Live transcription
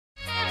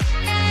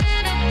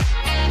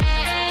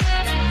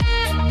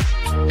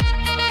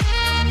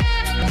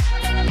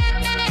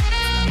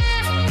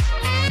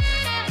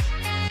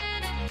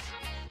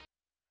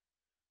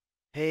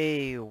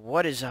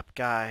What is up,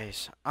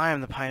 guys? I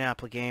am the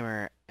Pineapple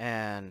Gamer,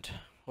 and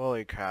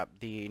holy crap,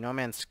 the No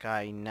Man's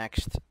Sky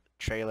Next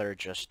trailer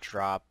just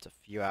dropped a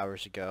few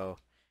hours ago.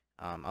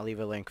 I'll leave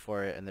a link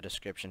for it in the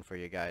description for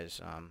you guys,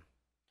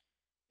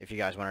 if you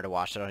guys wanted to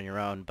watch it on your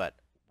own. But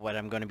what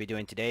I'm going to be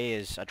doing today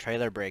is a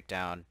trailer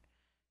breakdown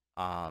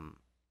for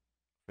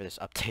this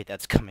update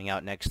that's coming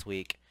out next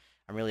week.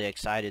 I'm really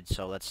excited,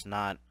 so let's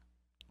not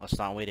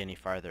wait any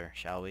farther,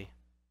 shall we?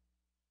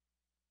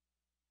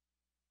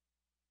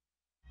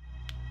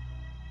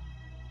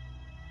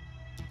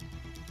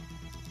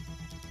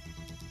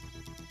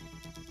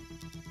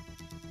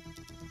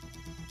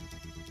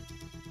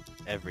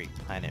 Every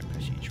planet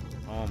procedural.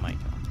 Oh my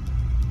god.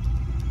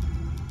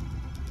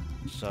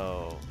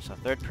 So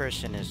third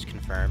person is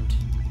confirmed,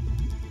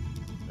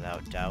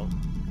 without doubt.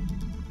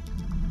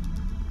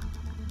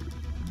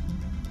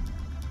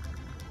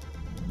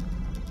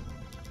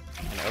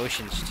 And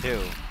oceans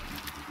too.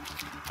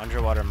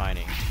 Underwater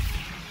mining.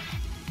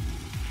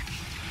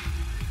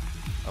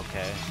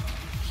 Okay.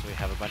 So we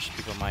have a bunch of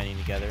people mining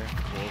together.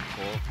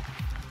 Cool.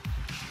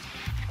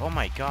 Oh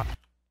my god.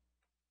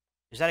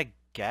 Is that a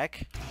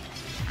gek?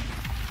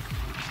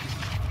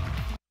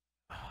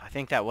 I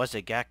think that was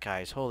a gek,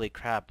 guys. Holy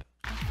crap.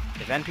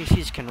 If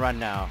NPCs can run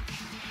now.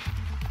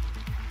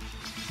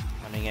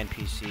 Running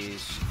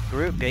NPCs.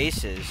 Group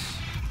bases.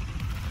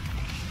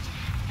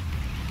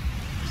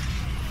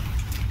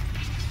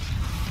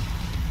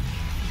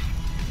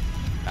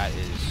 That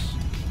is...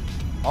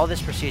 all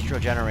this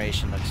procedural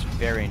generation looks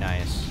very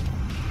nice.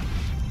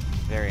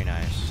 Very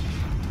nice.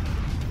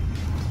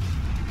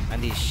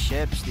 And these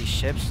ships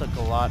look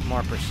a lot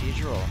more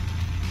procedural.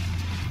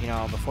 You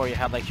know, before you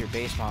had like your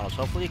base models.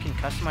 Hopefully you can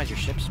customize your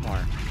ships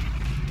more.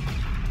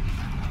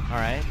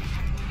 Alright.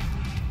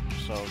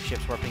 So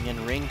ships warping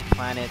in, ringed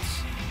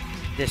planets.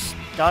 This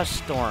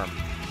dust storm.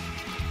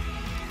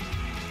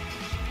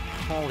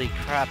 Holy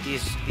crap,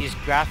 these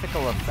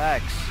graphical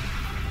effects.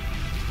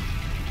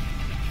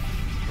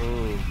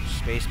 Ooh,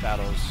 space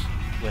battles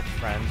with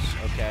friends,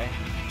 okay.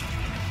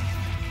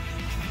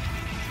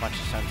 Bunch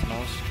of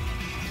sentinels.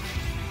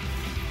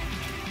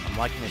 I'm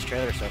liking this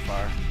trailer so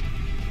far.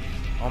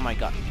 Oh my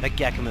god, the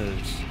gek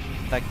moves.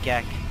 The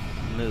gek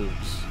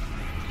moves.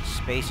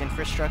 Space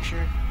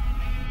infrastructure?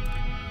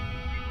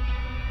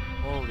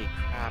 Holy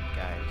crap,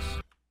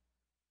 guys.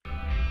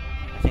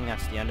 I think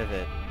that's the end of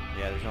it.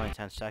 Yeah, there's only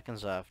 10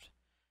 seconds left.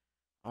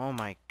 Oh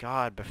my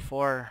god,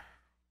 before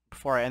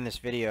I end this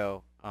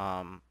video,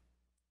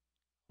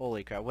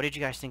 holy crap, what did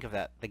you guys think of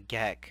that? The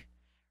gek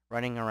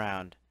running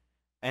around.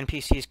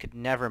 NPCs could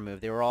never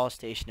move. They were all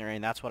stationary,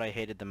 and that's what I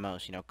hated the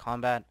most. You know,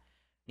 combat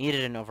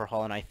needed an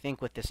overhaul, and I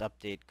think with this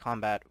update,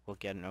 combat will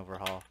get an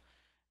overhaul.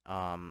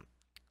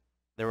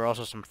 There were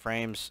also some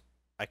frames.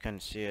 I couldn't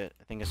see it.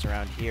 I think it's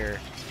around here.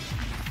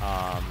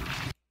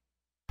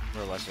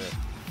 Where was it?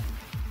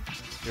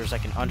 There was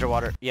like an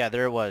underwater... yeah,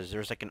 there it was. There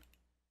was like an...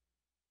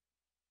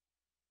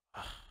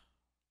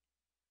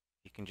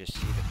 you can just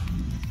see the...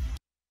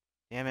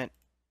 damn it.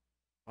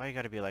 Why you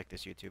gotta be like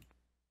this, YouTube?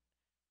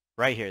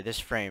 Right here, this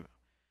frame.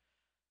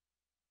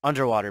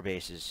 Underwater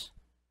bases.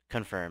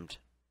 Confirmed.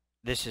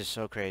 This is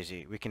so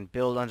crazy. We can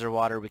build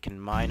underwater, we can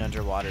mine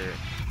underwater.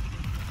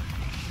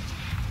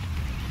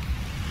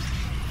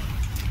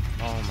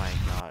 Oh my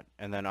god.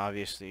 And then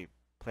obviously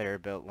player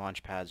built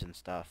launch pads and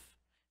stuff.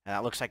 And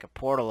that looks like a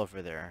portal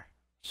over there.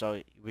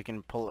 So we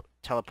can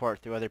teleport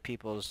through other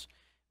people's,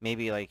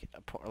 maybe like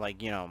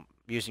you know,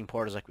 using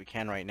portals like we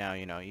can right now,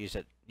 you know,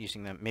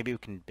 using them. Maybe we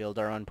can build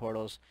our own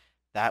portals.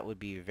 That would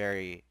be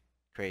very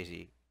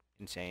crazy,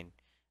 insane.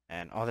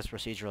 And all this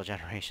procedural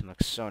generation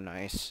looks so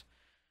nice.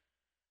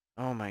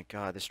 Oh my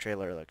god, this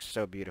trailer looks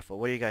so beautiful.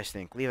 What do you guys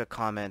think? Leave a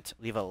comment,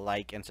 leave a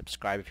like, and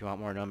subscribe if you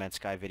want more No Man's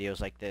Sky videos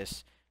like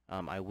this.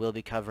 I will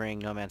be covering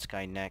No Man's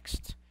Sky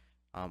next,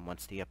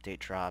 once the update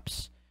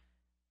drops.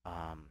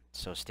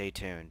 So stay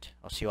tuned.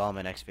 I'll see you all in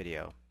my next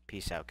video.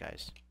 Peace out,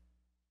 guys.